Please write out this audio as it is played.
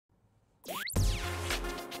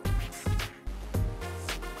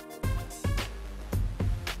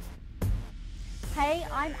Hey,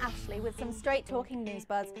 I'm Ashley with some straight-talking news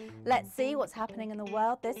buzz. Let's see what's happening in the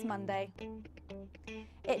world this Monday.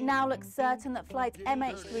 It now looks certain that flight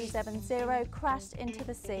MH370 crashed into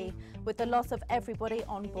the sea, with the loss of everybody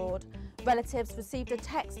on board. Relatives received a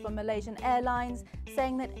text from Malaysian Airlines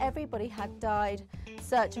saying that everybody had died.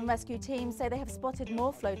 Search and rescue teams say they have spotted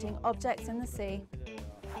more floating objects in the sea.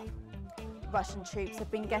 Russian troops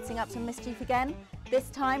have been getting up to mischief again, this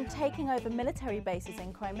time taking over military bases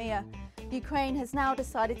in Crimea. Ukraine has now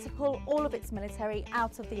decided to pull all of its military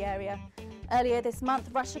out of the area. Earlier this month,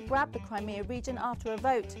 Russia grabbed the Crimea region after a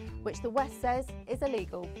vote, which the West says is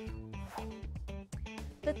illegal.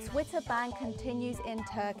 The Twitter ban continues in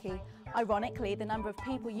Turkey. Ironically, the number of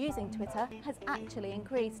people using Twitter has actually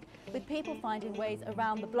increased, with people finding ways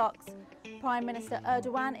around the blocks. Prime Minister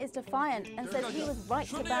Erdogan is defiant and says he was right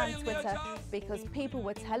to ban Twitter because people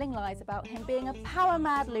were telling lies about him being a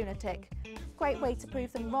power-mad lunatic. Great way to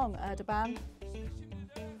prove them wrong, Erdogan.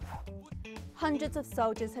 Hundreds of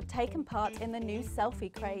soldiers have taken part in the new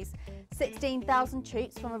selfie craze. 16,000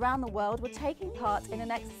 troops from around the world were taking part in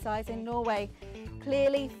an exercise in Norway.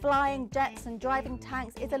 Clearly, flying jets and driving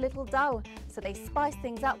tanks is a little dull, so they spice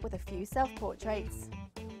things up with a few self-portraits.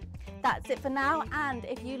 That's it for now, and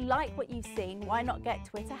if you like what you've seen, why not get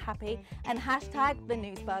Twitter happy and hashtag the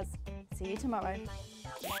NEWZbuzz. See you tomorrow.